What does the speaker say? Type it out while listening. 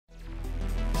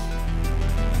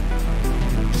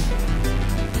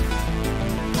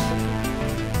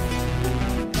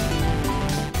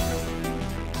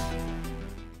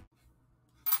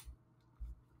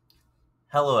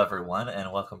Hello, everyone, and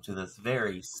welcome to this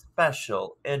very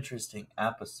special, interesting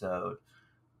episode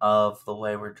of The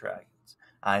Wayward Dragons.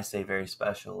 I say very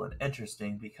special and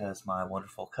interesting because my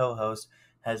wonderful co host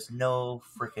has no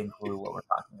freaking clue what we're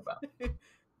talking about.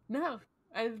 No,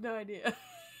 I have no idea.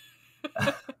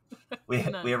 We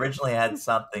None. originally had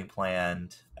something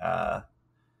planned,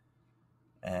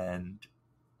 and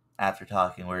after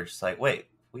talking, we are just like, wait,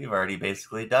 we've already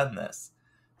basically done this.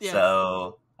 Yes.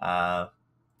 So,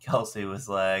 Kelsey was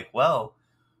like, well,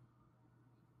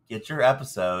 get your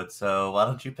episode, so why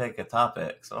don't you pick a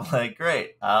topic? So I'm like,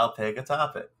 great, I'll pick a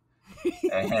topic.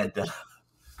 And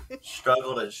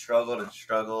struggled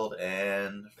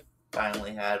and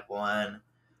finally had one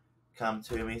come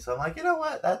to me. So I'm like, you know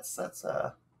what? That's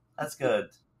good.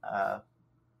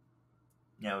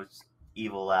 Just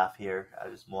evil laugh here. I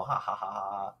just ha ha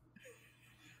ha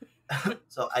ha.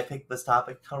 So I picked this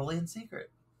topic totally in secret.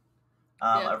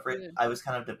 Yeah, I was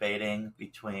kind of debating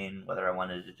between whether I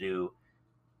wanted to do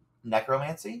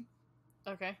necromancy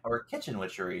okay. or kitchen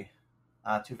witchery.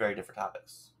 Two very different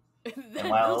topics.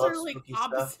 Those are like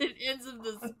opposite ends of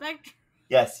the spectrum.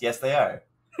 Yes, they are.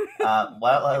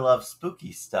 While I love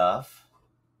spooky stuff,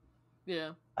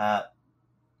 yeah, and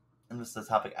this is a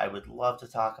topic I would love to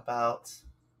talk about.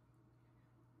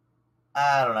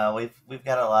 I don't know. We've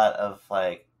got a lot of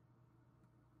like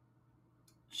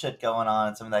shit going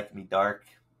on, something that can be dark.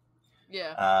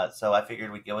 Yeah. So I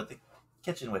figured we'd go with the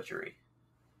kitchen witchery.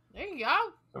 There you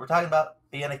go. So we're talking about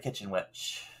being a kitchen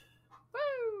witch.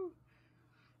 Woo!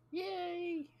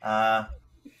 Yay!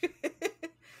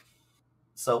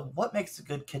 So what makes a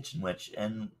good kitchen witch,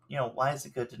 and why is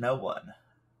it good to know one?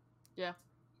 Yeah.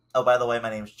 Oh, by the way, my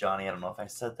name's Johnny. I don't know if I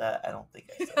said that. I don't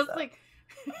think I said that. Like,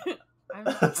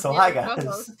 so hi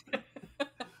guys.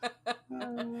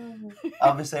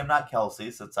 Obviously, I'm not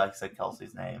Kelsey since I said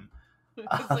Kelsey's name.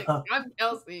 It's like, I'm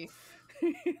Kelsey.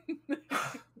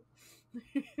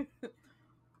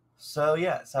 So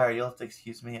yeah, sorry, you'll have to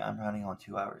excuse me. I'm running on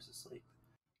 2 hours of sleep.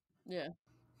 Yeah.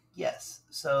 Yes.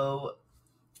 So,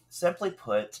 simply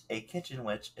put, a kitchen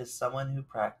witch is someone who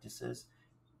practices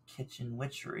kitchen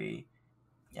witchery.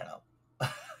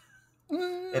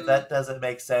 If that doesn't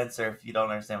make sense, or if you don't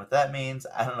understand what that means,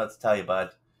 I don't know what to tell you,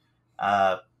 bud.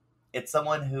 It's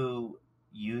someone who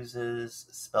uses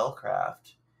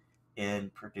spellcraft in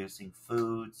producing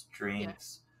foods,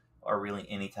 drinks, or really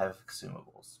any type of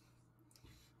consumables.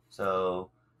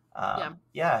 So,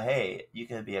 hey, you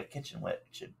can be a kitchen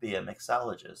witch and be a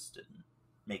mixologist and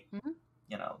make,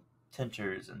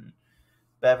 tinctures and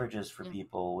beverages for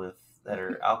people that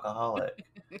are alcoholic.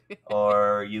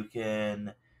 Or you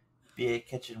can be a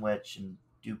kitchen witch and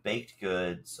do baked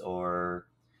goods or,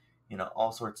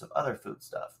 all sorts of other food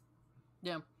stuff.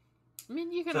 Yeah. I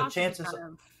mean, you can also be kind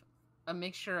of a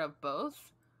mixture of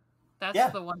both.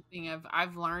 That's the one thing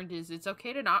I've learned is it's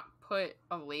okay to not put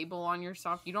a label on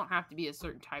yourself. You don't have to be a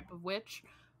certain type of witch.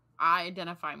 I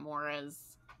identify more as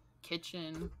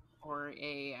kitchen or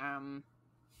a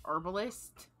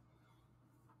herbalist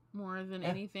more than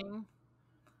anything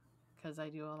because I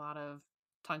do a lot of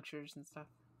tinctures and stuff.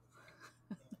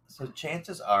 So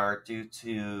chances are, due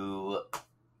to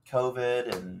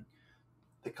COVID and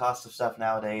the cost of stuff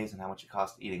nowadays and how much it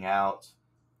costs eating out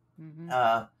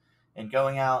and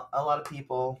going out, a lot of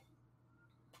people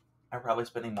are probably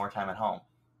spending more time at home.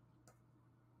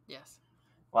 Yes.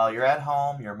 While you're at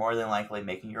home, you're more than likely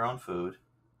making your own food.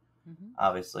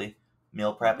 Obviously,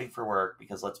 meal prepping for work,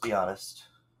 because let's be honest,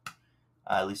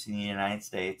 at least in the United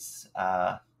States,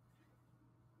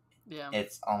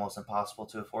 it's almost impossible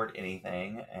to afford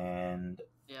anything, and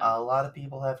a lot of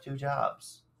people have 2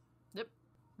 jobs. Yep.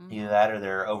 Either that or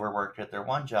they're overworked at their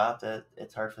one job that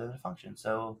it's hard for them to function.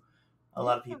 So a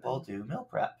lot of people do meal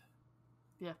prep.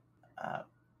 Yeah.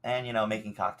 And,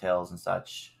 making cocktails and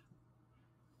such.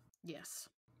 Yes.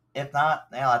 If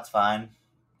not, that's fine.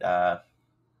 I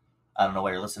don't know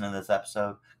why you're listening to this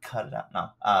episode. Cut it out. No.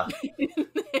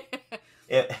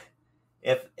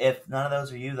 If none of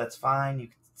those are you, that's fine.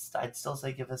 I'd still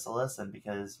say give this a listen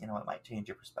because, it might change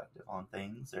your perspective on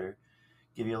things or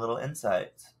give you a little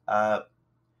insight.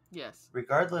 Yes.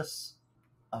 Regardless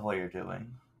of what you're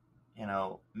doing,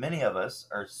 many of us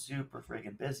are super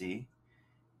freaking busy.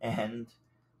 And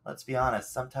let's be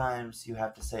honest, sometimes you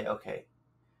have to say, okay,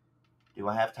 do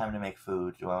I have time to make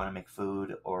food? Do I want to make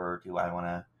food, or do I want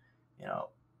to,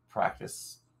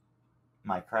 practice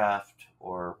my craft,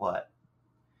 or what?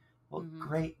 Well,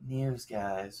 great news,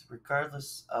 guys.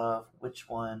 Regardless of which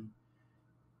one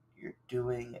you're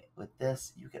doing with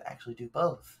this, you can actually do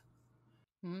both.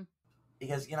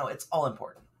 Because, it's all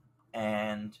important.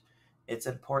 And it's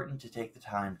important to take the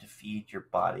time to feed your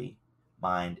body,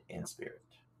 mind, and spirit.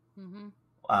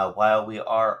 While we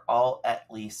are all at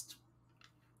least...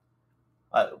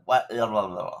 Let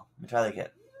me try that again.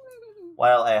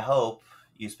 While I hope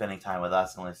you spending time with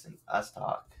us and listening to us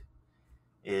talk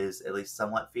is at least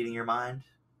somewhat feeding your mind,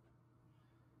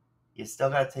 you still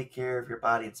got to take care of your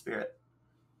body and spirit.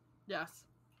 Yes.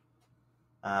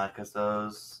 Because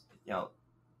those,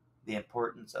 the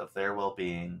importance of their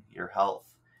well-being, your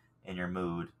health, and your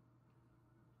mood,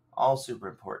 all super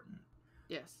important.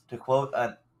 Yes. To quote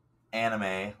an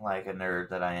anime like a nerd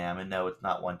that I am, and no, it's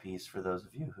not One Piece for those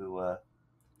of you who are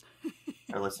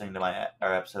listening to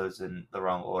our episodes in the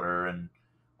wrong order,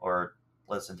 or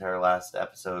listen to our last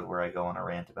episode where I go on a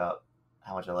rant about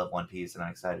how much I love One Piece and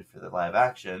I'm excited for the live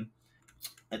action.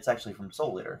 It's actually from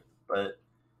Soul Eater, but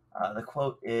the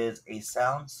quote is, "A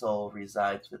sound soul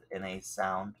resides within a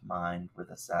sound mind with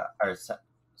a sound,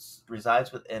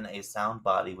 resides within a sound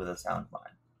body with a sound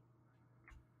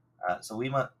mind." So we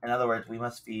must, in other words, we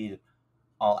must feed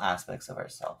all aspects of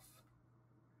ourselves.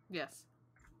 Yes.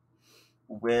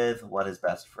 With what is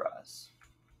best for us.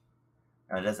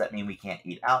 Now, does that mean we can't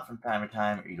eat out from time to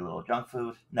time or eat a little junk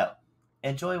food? No.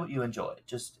 Enjoy what you enjoy.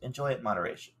 Just enjoy it in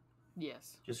moderation.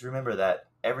 Yes. Just remember that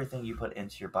everything you put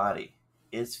into your body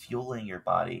is fueling your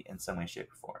body in some way,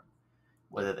 shape, or form.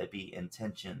 Whether that be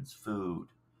intentions, food,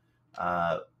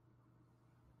 if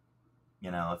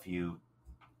you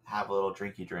have a little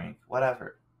drinky drink,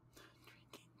 whatever.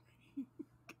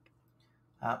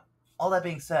 All that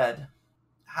being said,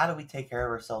 how do we take care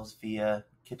of ourselves via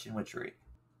kitchen witchery?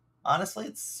 Honestly,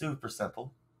 it's super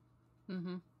simple.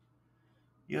 Mm-hmm.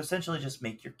 You essentially just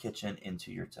make your kitchen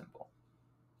into your temple.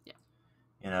 Yeah.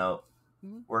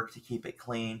 Work to keep it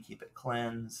clean, keep it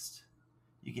cleansed.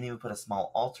 You can even put a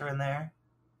small altar in there.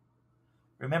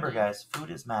 Remember, guys,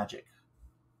 food is magic.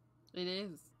 It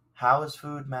is. How is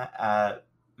food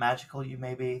magical, you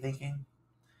may be thinking?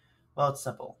 Well, it's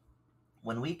simple.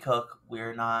 When we cook,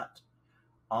 we're not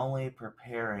only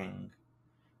preparing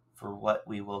for what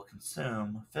we will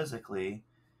consume physically,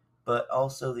 but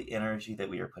also the energy that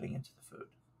we are putting into the food.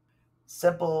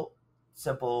 Simple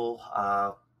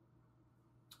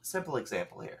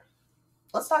example here.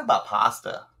 Let's talk about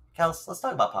pasta. Kels, let's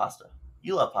talk about pasta.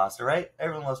 You love pasta, right?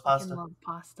 Everyone loves pasta. I love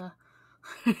pasta.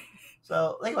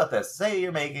 So think about this. Say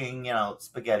you're making,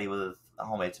 spaghetti with a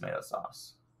homemade tomato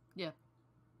sauce. Yeah.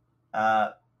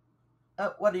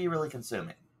 What are you really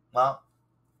consuming? Well,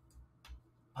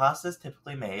 pasta is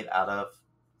typically made out of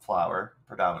flour,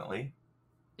 predominantly.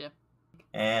 Yeah.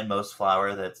 And most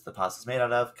flour that the pasta is made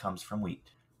out of comes from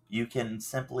wheat. You can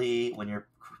simply, when you're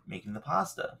making the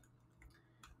pasta,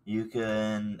 you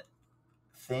can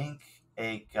think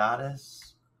a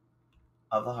goddess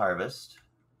of the harvest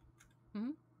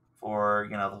for,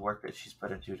 the work that she's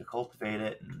put into to cultivate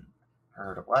it and for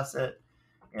her to bless it.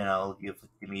 You have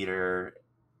Demeter,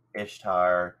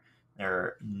 Ishtar, there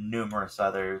are numerous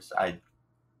others. I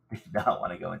do not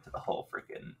want to go into the whole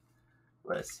freaking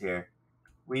list here.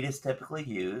 Wheat is typically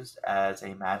used as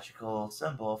a magical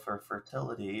symbol for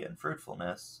fertility and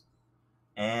fruitfulness,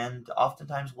 and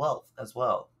oftentimes wealth as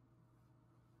well.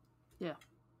 Yeah.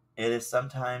 It is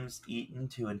sometimes eaten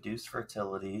to induce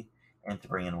fertility and to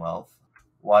bring in wealth.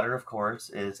 Water, of course,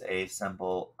 is a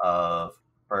symbol of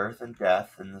birth and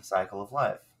death in the cycle of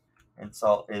life. And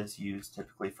salt is used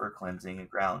typically for cleansing and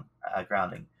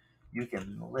grounding. You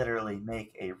can literally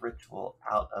make a ritual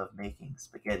out of making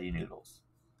spaghetti noodles.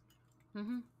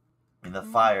 Mm-hmm. I mean, the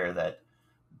fire that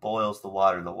boils the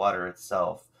water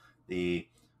itself, the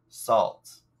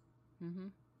salt. Mm-hmm.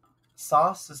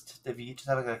 Sauce is, if you just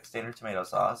have a standard tomato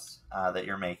sauce that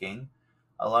you're making,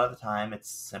 a lot of the time it's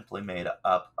simply made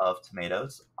up of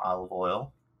tomatoes, olive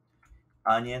oil,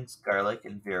 onions, garlic,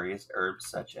 and various herbs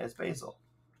such as basil.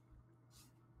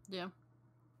 Yeah.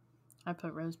 I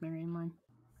put rosemary in mine.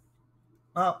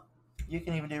 Well, you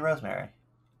can even do rosemary.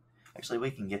 Actually,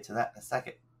 we can get to that in a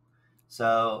second.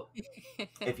 So,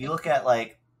 if you look at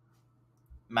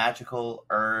magical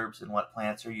herbs and what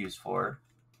plants are used for,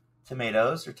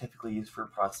 tomatoes are typically used for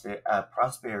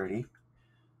prosperity,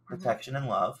 protection, and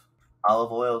love.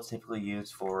 Olive oil is typically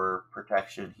used for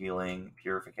protection, healing,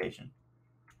 purification.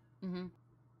 Mm-hmm.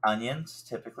 Onions,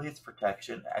 typically it's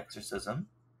protection, exorcism,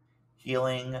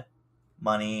 healing,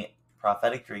 money,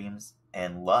 prophetic dreams,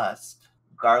 and lust.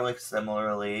 Garlic,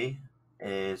 similarly,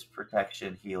 is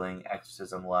protection, healing,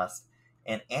 exorcism, lust,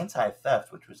 and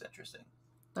anti-theft, which was interesting.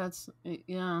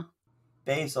 Yeah.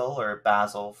 Basil, or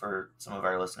basil for some of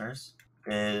our listeners,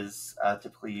 is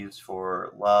typically used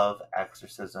for love,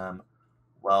 exorcism,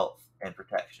 wealth, and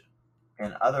protection.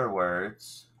 In other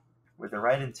words, with the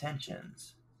right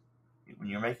intentions, when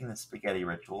you're making the spaghetti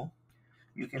ritual,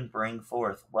 you can bring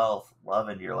forth wealth, love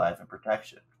into your life, and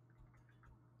protection.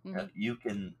 You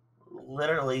can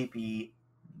literally be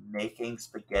making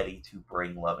spaghetti to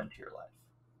bring love into your life.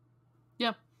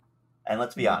 Yeah. And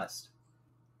let's be honest,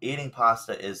 eating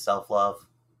pasta is self-love.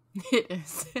 It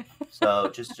is. So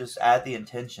just add the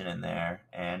intention in there,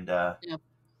 and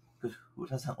who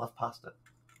doesn't love pasta?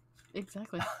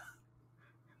 Exactly.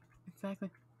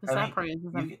 The sad part is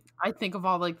I think of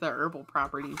all like the herbal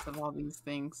properties of all these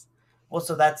things. Well,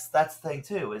 so that's the thing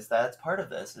too, is that's part of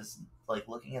this, is like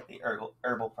looking at the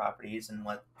herbal properties and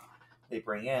what they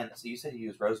bring in. So you said you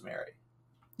use rosemary.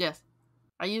 Yes,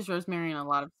 I use rosemary in a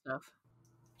lot of stuff.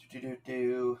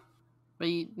 But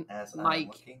as I'm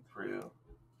looking through,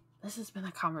 this has been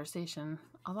a conversation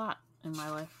a lot in my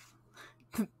life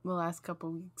the last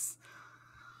couple weeks.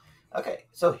 Okay,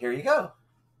 so here you go.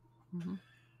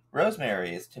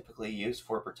 Rosemary is typically used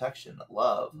for protection,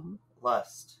 love,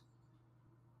 lust,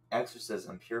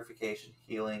 exorcism, purification,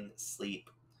 healing, sleep,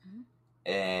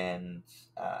 and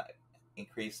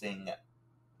increasing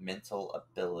mental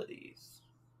abilities.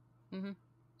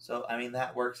 So I mean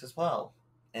that works as well.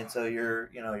 And so you're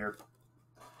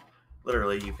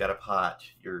literally, you've got a pot.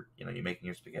 You're making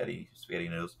your spaghetti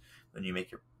noodles. Then you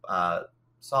make your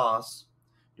sauce.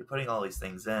 You're putting all these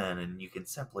things in, and you can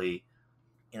simply,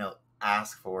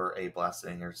 ask for a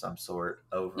blessing or some sort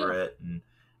over it, and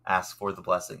ask for the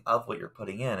blessing of what you're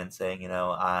putting in, and saying,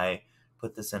 I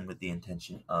put this in with the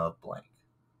intention of blank.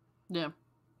 Yeah.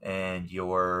 And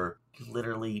you're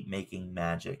literally making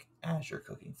magic as you're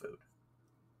cooking food.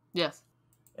 Yes.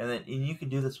 And you can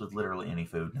do this with literally any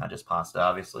food, not just pasta,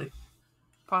 obviously.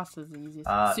 Pasta's the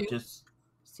easiest.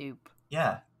 Soup.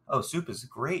 Yeah. Oh, soup is a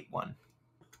great one.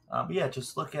 But yeah,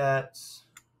 just look at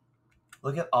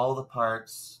all the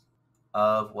parts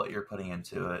of what you're putting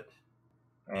into it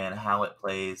and how it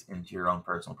plays into your own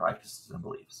personal practices and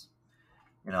beliefs.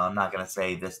 I'm not going to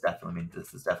say this definitely means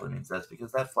this definitely means this,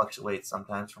 because that fluctuates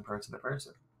sometimes from person to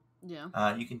person.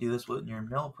 Yeah. You can do this when you're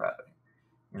meal prepping.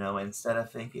 Instead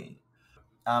of thinking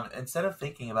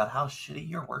about how shitty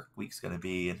your work week's going to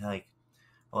be, and like,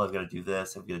 well, I've got to do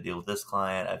this, I've got to deal with this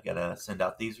client, I've got to send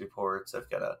out these reports, I've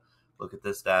got to look at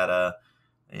this data,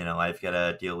 I've got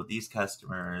to deal with these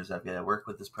customers, I've got to work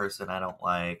with this person I don't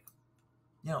like.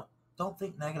 Don't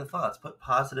think negative thoughts. Put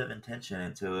positive intention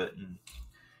into it. And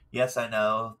yes, I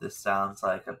know this sounds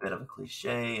like a bit of a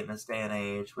cliche in this day and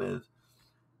age with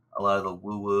a lot of the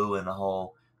woo-woo and the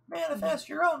whole manifest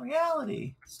your own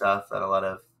reality stuff that a lot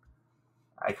of,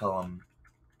 I call them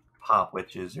pop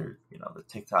witches, or the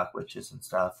TikTok witches and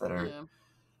stuff that are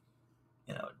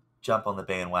jump on the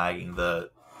bandwagon.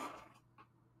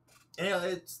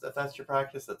 It's, if that's your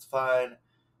practice, that's fine.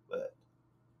 But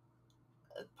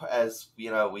as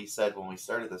we said when we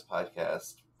started this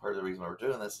podcast, part of the reason why we're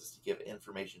doing this is to give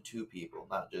information to people,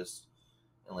 not just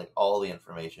all the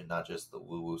information, not just the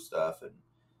woo woo stuff, and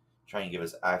try and give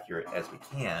as accurate as we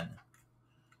can.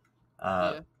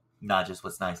 Not just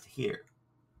what's nice to hear.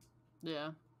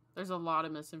 Yeah. There's a lot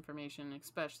of misinformation,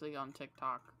 especially on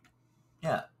TikTok.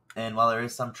 Yeah. And while there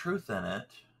is some truth in it,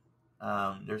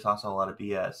 there's also a lot of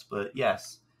BS. But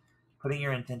yes, putting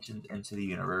your intentions into the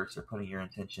universe, or putting your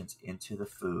intentions into the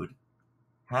food,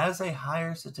 has a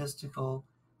higher statistical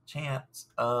chance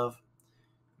of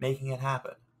making it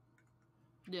happen.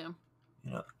 Yeah.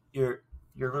 You're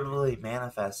literally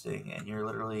manifesting, and you're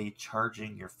literally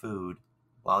charging your food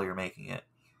while you're making it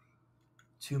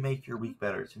to make your week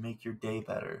better, to make your day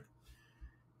better.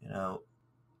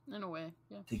 In a way,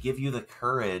 yeah. To give you the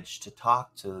courage to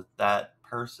talk to that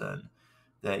person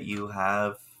that you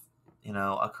have,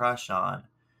 a crush on,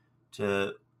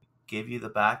 to give you the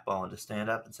backbone to stand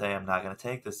up and say, I'm not going to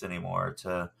take this anymore,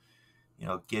 to,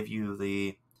 give you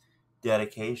the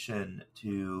dedication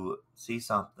to see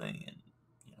something and,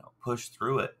 push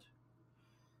through it.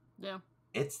 Yeah.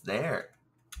 It's there.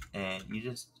 And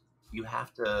you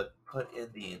have to put in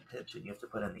the intention, you have to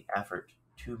put in the effort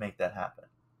to make that happen.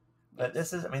 But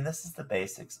this is the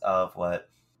basics of what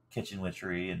kitchen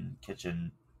witchery and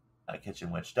kitchen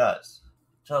witch does.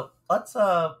 So let's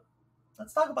talk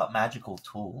about magical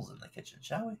tools in the kitchen,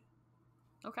 shall we?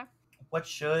 Okay. What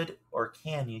should or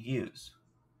can you use?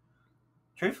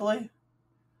 Truthfully,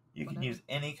 you can use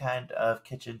any kind of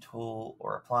kitchen tool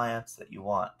or appliance that you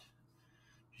want.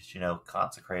 Just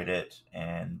consecrate it,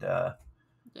 and that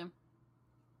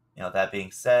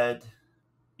being said,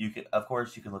 you can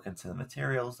look into the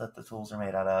materials that the tools are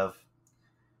made out of.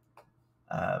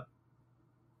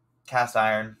 Cast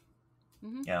iron.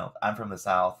 I'm from the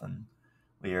South, and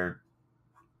we're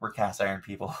cast iron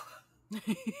people.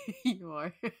 You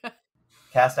are.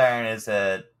 Cast iron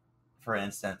for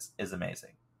instance, is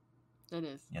amazing. It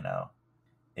is.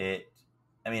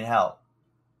 Hell,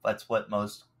 that's what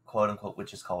most quote-unquote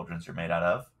witches' cauldrons are made out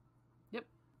of. Yep.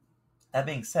 That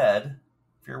being said,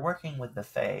 if you're working with the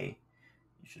Fae,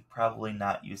 you should probably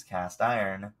not use cast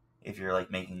iron if you're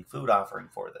like making food offering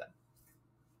for them.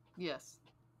 Yes.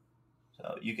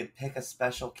 So you could pick a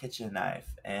special kitchen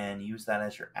knife and use that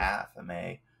as your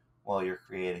athame while you're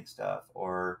creating stuff,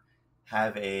 or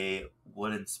have a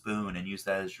wooden spoon and use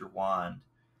that as your wand.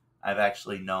 I've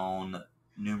actually known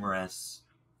numerous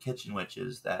kitchen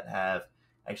witches that have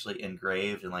actually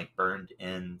engraved and like burned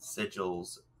in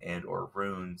sigils and or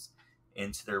runes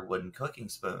into their wooden cooking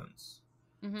spoons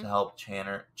to help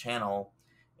channel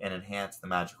and enhance the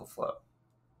magical flow.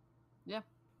 Yeah.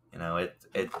 You know,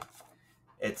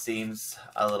 it seems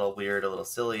a little weird, a little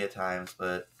silly at times,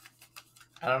 but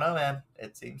I don't know, man.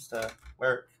 It seems to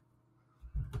work.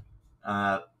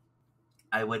 I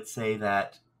would say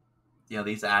that, you know,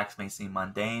 these acts may seem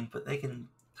mundane, but they can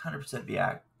 100% be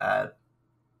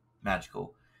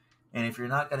magical. And if you're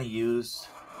not going to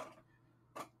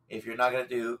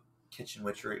do kitchen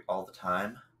witchery all the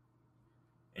time,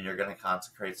 and you're going to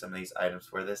consecrate some of these items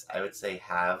for this, I would say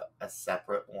have a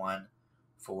separate one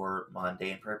for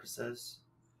mundane purposes.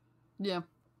 Yeah.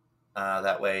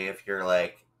 That way, if you're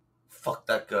like, fuck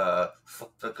that guy,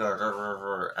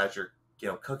 as you're, you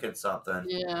know, cooking something,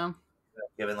 yeah,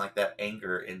 giving like that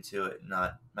anger into it,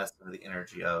 not messing with the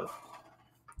energy of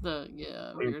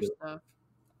your stuff.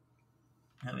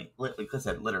 I mean, like I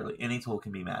said, literally any tool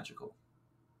can be magical.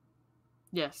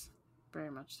 Yes, very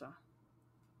much so.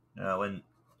 You know, and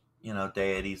you know,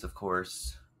 deities, of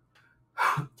course,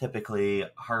 typically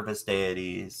harvest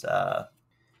deities,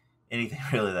 anything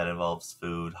really that involves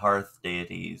food, hearth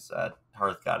deities,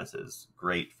 hearth goddesses,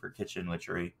 great for kitchen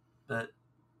witchery. But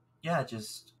yeah,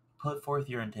 just put forth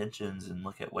your intentions and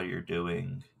look at what you're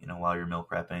doing, you know, while you're meal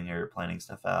prepping or planning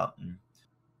stuff out. And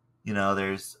you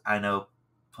know, I know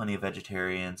plenty of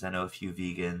vegetarians, I know a few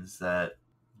vegans that,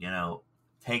 you know,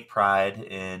 take pride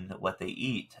in what they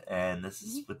eat, and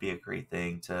would be a great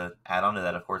thing to add on to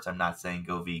that. Of course, I'm not saying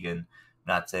go vegan, I'm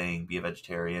not saying be a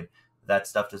vegetarian. That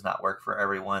stuff does not work for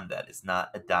everyone. That is not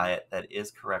a diet that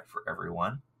is correct for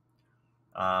everyone.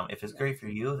 If it's great for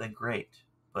you, then great.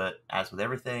 But as with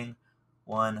everything,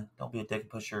 one, don't be a dick and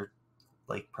push your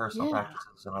like personal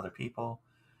practices on other people.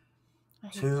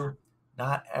 Two,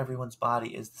 not everyone's body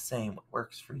is the same. What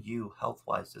works for you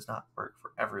health-wise does not work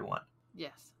for everyone.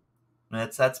 Yes. And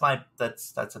that's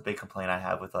a big complaint I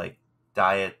have with like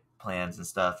diet plans and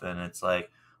stuff. And it's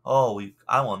like,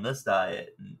 I want this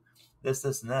diet and this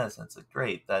and this. And it's like,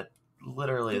 great. That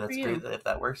literally, that's great if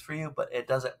that works for you, but it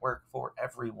doesn't work for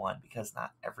everyone because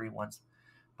not everyone's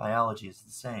biology is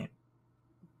the same.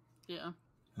 Yeah.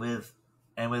 With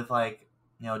like,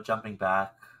 you know, jumping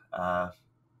back,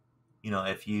 you know,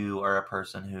 if you are a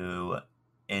person who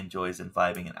enjoys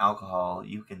imbibing in alcohol,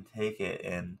 you can take it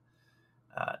and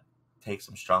take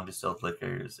some strong distilled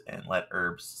liquors and let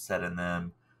herbs set in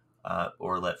them,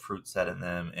 or let fruit set in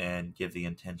them, and give the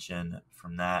intention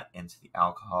from that into the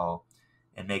alcohol,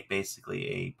 and make basically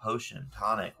a potion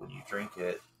tonic when you drink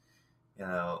it. You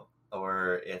know,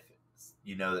 or if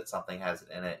you know that something has it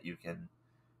in it, you can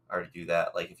already do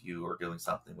that. Like if you were doing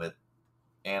something with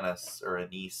anise or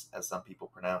anise, as some people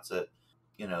pronounce it,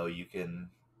 you know, you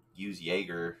can use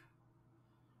Jaeger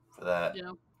for that.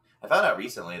 Yeah. I found out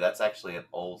recently that's actually an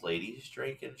old ladies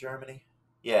drink in Germany.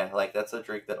 Yeah, like that's a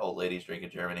drink that old ladies drink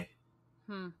in Germany.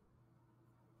 And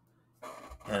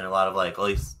a lot of like, at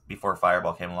least before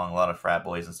Fireball came along, a lot of frat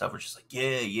boys and stuff were just like,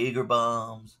 yeah, Jaeger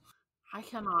bombs. I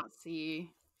cannot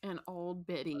see an old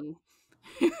biddy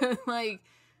like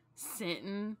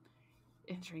sitting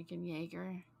and drinking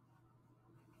Jaeger.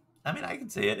 I mean, I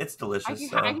can see it. It's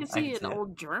delicious. I can see an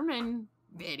old German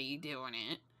biddy doing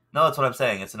it. No, that's what I'm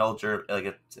saying. It's an old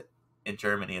in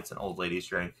Germany, it's an old ladies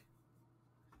drink.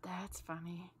 That's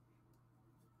funny.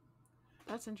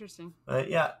 That's interesting. But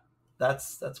yeah,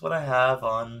 that's what I have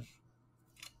on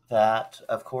that.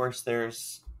 Of course,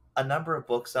 there's a number of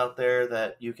books out there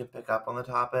that you can pick up on the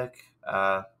topic.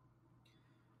 I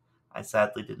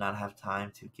sadly did not have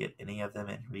time to get any of them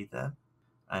and read them.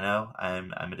 I know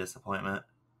I'm a disappointment.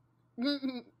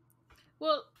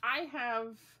 Well, I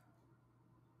have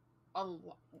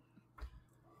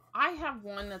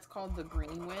one that's called The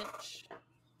Green Witch.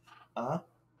 Let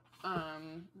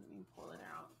me pull it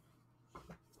out.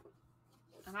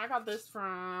 And I got this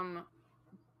from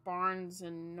Barnes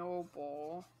and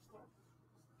Noble.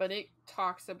 But it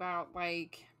talks about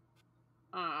like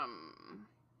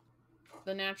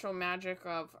the natural magic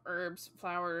of herbs,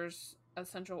 flowers,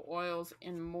 essential oils,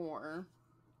 and more.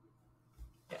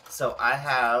 Yeah, so I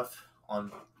have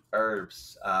on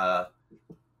herbs,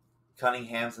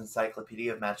 Cunningham's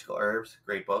Encyclopedia of Magical Herbs,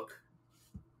 great book.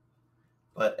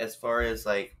 But as far as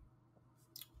like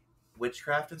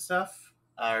witchcraft and stuff,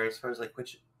 or as far as like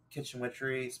kitchen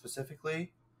witchery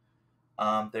specifically,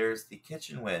 there's the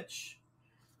Kitchen Witch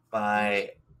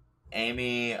by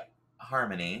Amy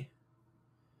Harmony.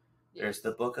 Yes. There's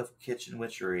the Book of Kitchen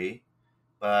Witchery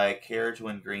by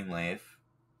Carriagewin Greenleaf.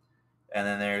 And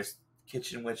then there's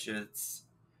Kitchen Witch's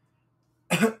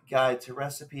Guide to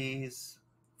Recipes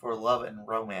for Love and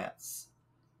Romance.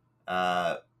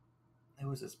 Who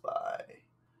was this by?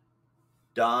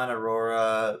 Dawn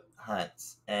Aurora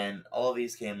Hunt. And all of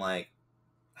these came like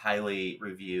highly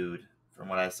reviewed from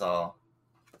what I saw.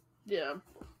 Yeah.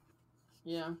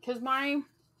 Yeah, because my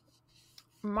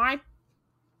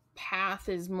path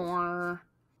is more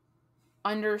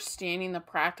understanding the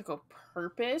practical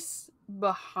purpose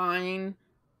behind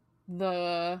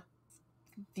the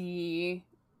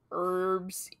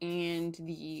herbs and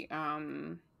the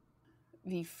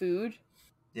food.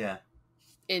 Yeah.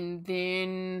 And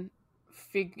then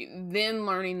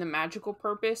learning the magical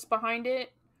purpose behind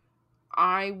it.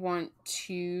 I want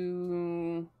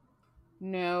to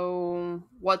know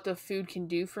what the food can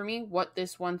do for me, what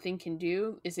this one thing can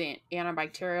do. Is it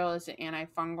antibacterial? Is it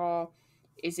antifungal?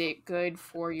 Is it good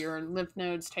for your lymph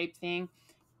nodes type thing?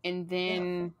 And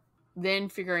then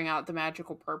figuring out the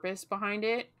magical purpose behind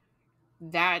it.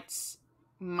 That's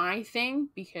my thing,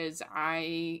 because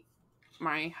my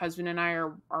husband and I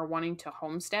are wanting to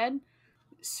homestead.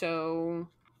 So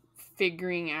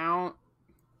figuring out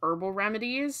herbal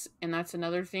remedies, and that's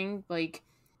another thing. Like,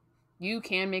 you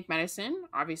can make medicine,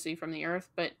 obviously, from the earth,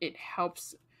 but it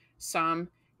helps some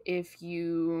if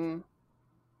you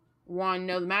want to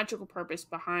know the magical purpose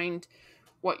behind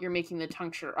what you're making the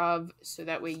tincture of, so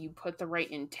that way you put the right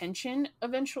intention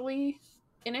eventually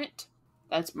in it.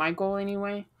 That's my goal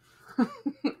anyway.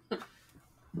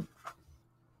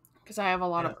 Because I have a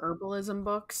lot of herbalism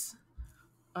books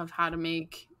of how to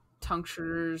make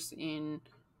tinctures and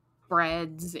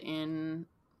breads and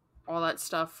all that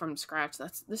stuff from scratch.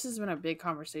 This has been a big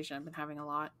conversation I've been having a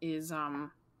lot, is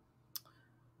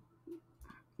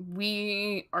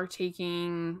we are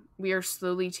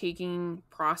slowly taking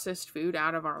processed food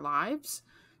out of our lives.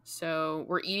 So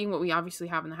we're eating what we obviously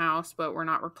have in the house, but we're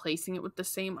not replacing it with the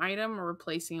same item. We're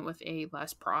replacing it with a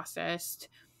less processed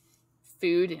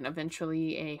food, and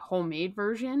eventually a homemade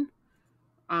version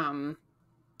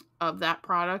of that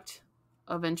product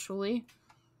eventually.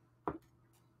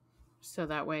 So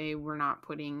that way we're not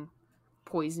putting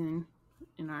poison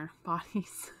in our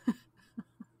bodies.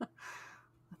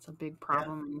 That's a big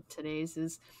problem in today's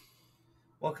is.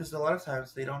 Well, because a lot of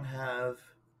times we don't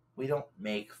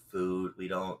make food. We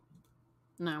don't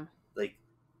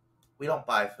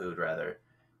buy food, rather.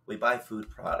 We buy food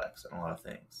products and a lot of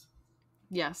things.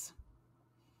 Yes.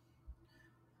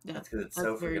 Yeah, that's because it's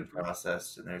so freaking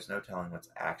processed, and there's no telling what's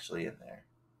actually in there.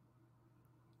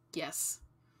 Yes.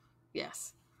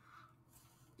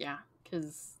 Yeah,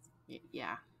 because,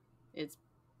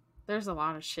 there's a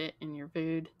lot of shit in your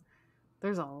food.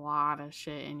 There's a lot of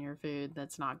shit in your food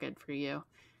that's not good for you.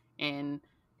 And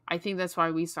I think that's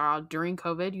why we saw during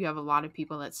COVID, you have a lot of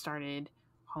people that started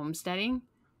homesteading,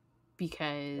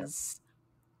 because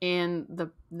and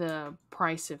the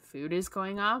price of food is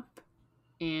going up,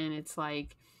 and it's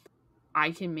like,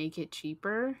 I can make it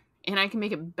cheaper and I can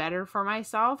make it better for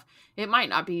myself. It might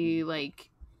not be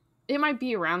it might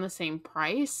be around the same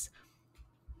price,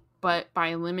 but by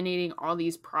eliminating all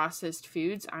these processed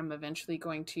foods, I'm eventually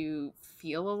going to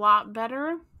feel a lot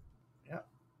better. Yeah.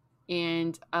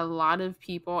 And a lot of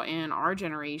people in our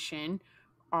generation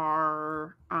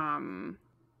are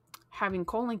having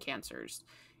colon cancers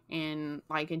and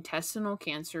like intestinal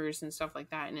cancers and stuff like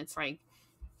that. And it's like,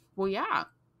 well, yeah,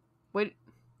 we've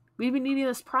been eating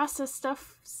this processed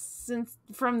stuff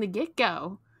from the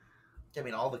get-go. I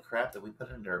mean, all the crap that we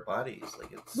put into our bodies,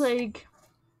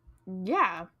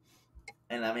 yeah.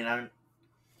 And I mean, I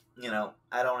don't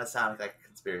want to sound like a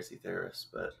conspiracy theorist,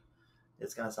 but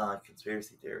it's going to sound like a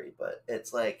conspiracy theory, but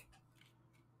it's like,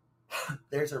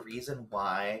 there's a reason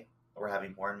why we're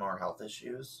having more and more health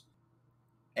issues,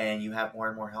 and you have more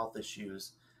and more health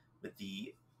issues with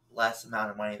the less amount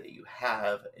of money that you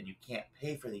have, and you can't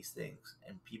pay for these things,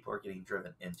 and people are getting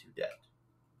driven into debt.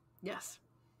 Yes.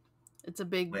 It's a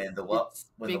big... When the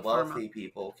wealthy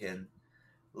people can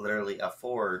literally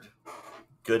afford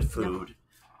good food,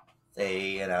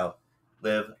 they,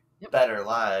 live better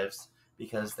lives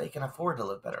because they can afford to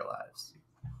live better lives.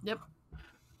 Yep.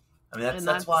 I mean,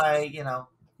 that's why,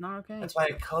 not okay. That's why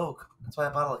a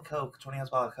bottle of Coke,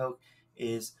 20-ounce bottle of Coke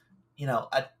is,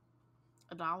 a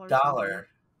 $1.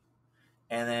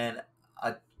 And then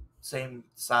a same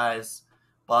size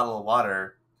bottle of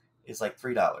water is like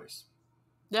 $3.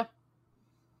 Yeah.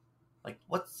 Like,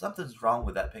 something's wrong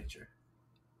with that picture.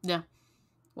 Yeah.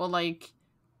 Well, like,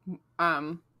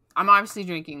 I'm obviously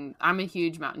drinking. I'm a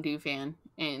huge Mountain Dew fan,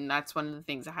 and that's one of the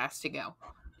things that has to go.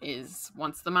 Is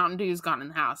once the Mountain Dew's gone in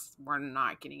the house, we're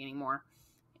not getting any more.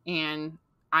 And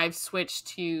I've switched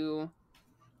to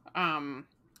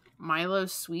Milo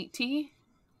sweet tea.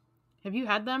 Have you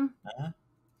had them? Uh-huh.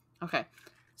 Okay.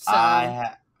 So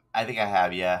I think I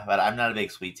have, yeah, but I'm not a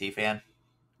big sweet tea fan.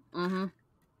 Mm-hmm.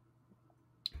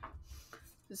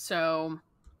 So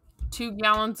 2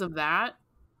 gallons of that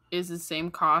is the same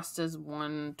cost as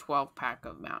 1 12-pack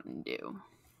of Mountain Dew.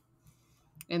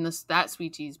 And that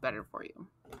sweet tea is better for you.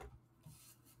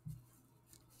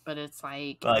 But it's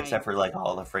like... Well, except for like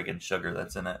all the freaking sugar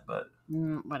that's in it, but...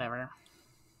 whatever.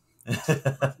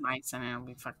 It's nice and it'll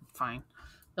be fucking fine.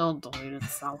 It'll dilute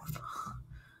itself.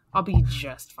 I'll be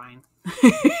just fine.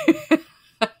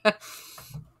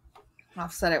 I'll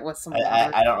set it with some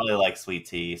water. I don't really like sweet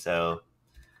tea, so...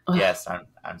 Yes,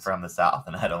 I'm from the South,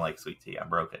 and I don't like sweet tea. I'm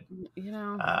broken. You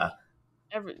know,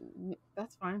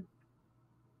 that's fine.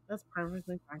 That's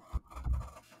perfectly fine.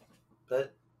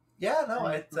 But yeah,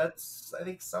 no, that's I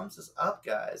think sums this up,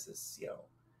 guys. Is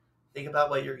think about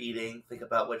what you're eating, think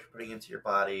about what you're putting into your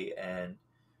body, and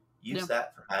use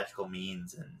that for magical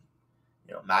means, and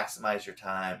maximize your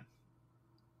time.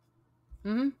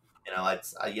 Mm-hmm.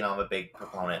 I'm a big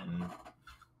proponent in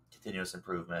continuous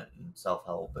improvement and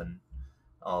self-help and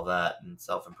all that and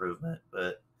self-improvement,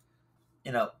 but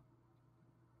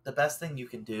the best thing you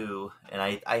can do, and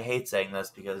I hate saying this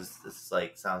because this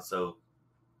sounds so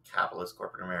capitalist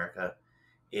corporate America,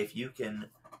 if you can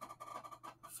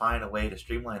find a way to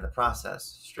streamline the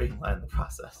process,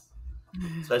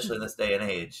 especially in this day and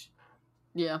age.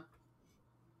 Yeah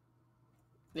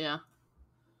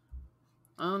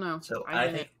I don't know. So I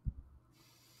think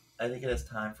it is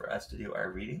time for us to do our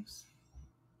readings.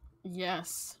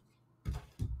 Yes.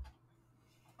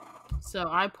 So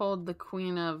I pulled the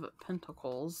Queen of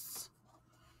Pentacles.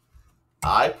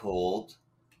 I pulled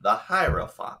the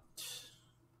Hierophant.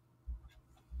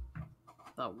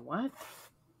 The what?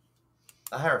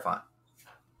 The Hierophant.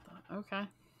 Okay.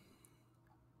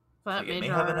 That it may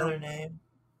have another name.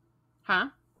 Huh?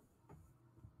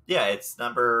 Yeah, it's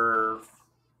number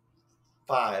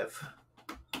 5.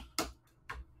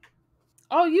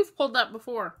 Oh, you've pulled that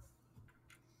before.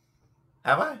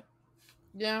 Have I?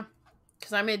 Yeah.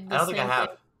 Because I made this. I don't think I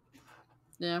have.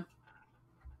 Yeah.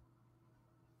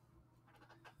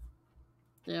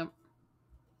 Yep.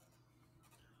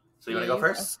 So you want to go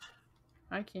first?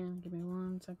 I can. Give me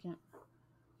 1 second.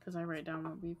 Because I write down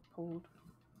what we've pulled.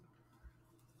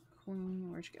 Queen,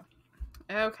 where'd you go?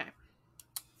 Okay.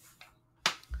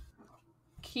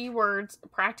 Keywords: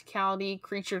 practicality,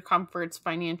 creature comforts,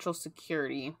 financial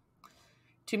security.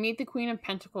 To meet the Queen of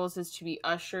Pentacles is to be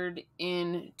ushered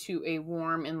into a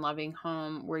warm and loving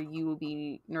home where you will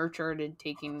be nurtured and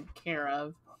taken care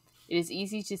of. It is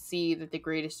easy to see that the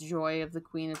greatest joy of the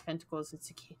Queen of Pentacles is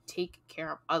to take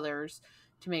care of others,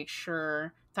 to make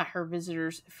sure that her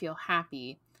visitors feel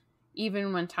happy.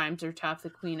 Even when times are tough, the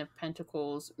Queen of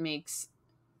Pentacles makes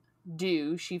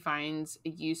do. She finds a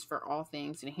use for all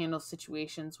things and handles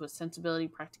situations with sensibility,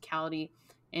 practicality,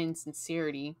 and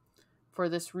sincerity. For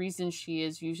this reason, she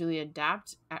is usually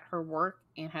adept at her work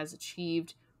and has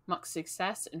achieved much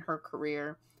success in her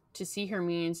career. To see her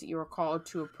means that you are called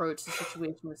to approach the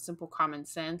situation with simple common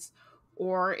sense,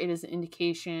 or it is an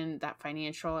indication that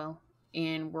financial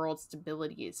and world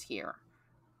stability is here.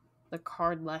 The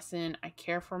card lesson: I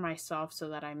care for myself so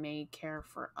that I may care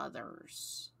for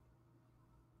others.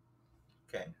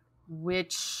 Okay.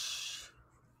 Which...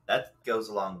 that goes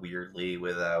along weirdly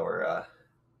with our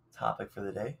topic for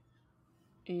the day.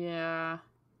 Yeah.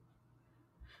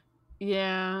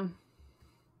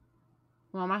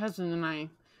 Well, my husband and I,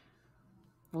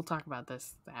 we'll talk about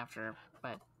this after,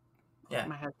 but yeah,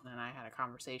 my husband and I had a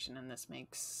conversation, and this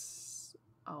makes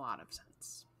a lot of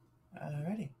sense.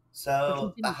 Alrighty.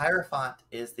 So the Hierophant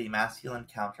is the masculine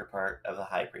counterpart of the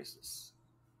High Priestess.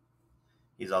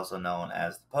 He's also known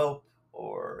as the Pope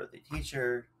or the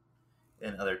Teacher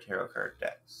in other tarot card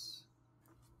decks.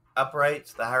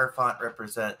 Upright, the Hierophant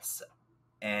represents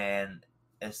an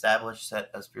established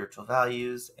set of spiritual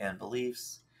values and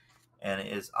beliefs, and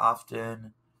is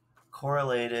often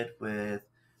correlated with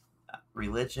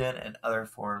religion and other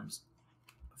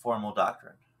formal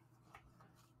doctrine.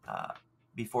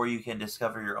 Before you can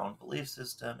discover your own belief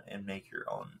system and make your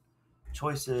own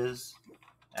choices,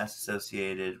 as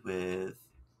associated with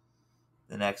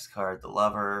the next card, the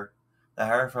Lover, the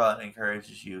Hierophant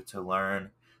encourages you to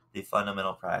learn the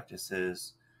fundamental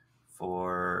practices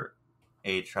from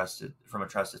a trusted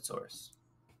source.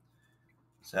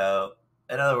 So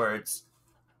in other words,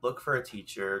 look for a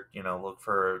teacher, look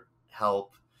for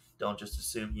help. Don't just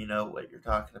assume you know what you're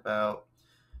talking about.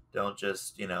 Don't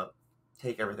just,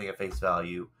 take everything at face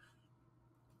value.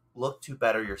 Look to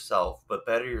better yourself, but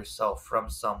better yourself from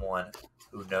someone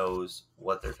who knows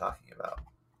what they're talking about.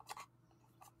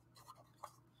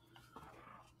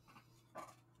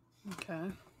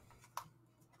 Okay.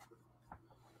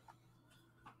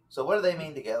 So what do they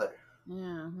mean together?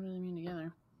 Yeah, what do they mean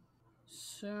together?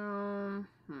 So,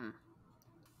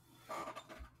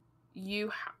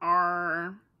 you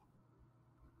are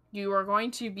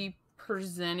going to be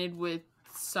presented with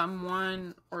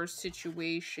someone or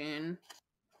situation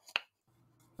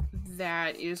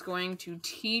that is going to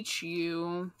teach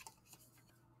you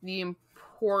the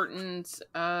importance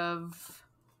of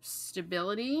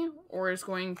stability, or is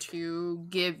going to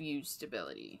give you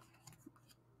stability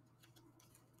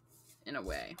in a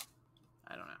way.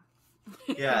 I don't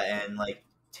know. Yeah, and like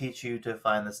teach you to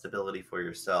find the stability for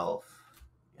yourself.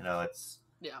 It's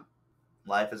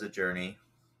life is a journey.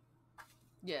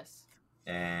 Yes.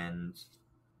 And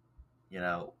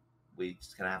we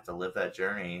just kind of have to live that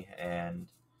journey and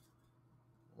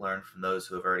learn from those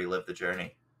who have already lived the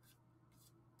journey.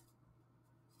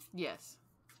 Yes.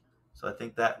 So I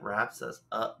think that wraps us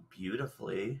up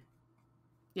beautifully.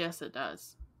 Yes, it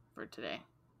does for today.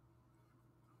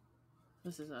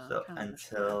 This is so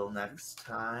until next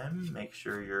time, make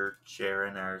sure you're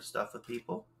sharing our stuff with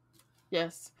people.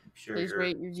 Yes. Sure. Please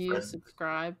rate, review,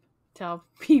 subscribe, tell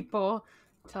people,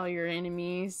 tell your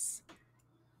enemies,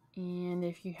 and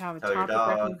if you have a tell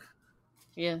topic,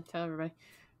 tell everybody.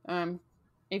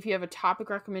 If you have a topic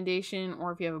recommendation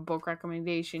or if you have a book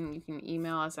recommendation, you can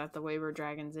email us at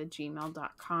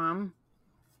thewayweredragons@gmail.com.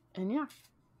 And yeah,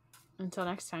 until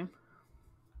next time.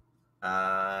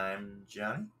 I'm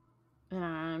Johnny. And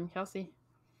I'm Kelsey.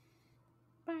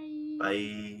 Bye.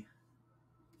 Bye.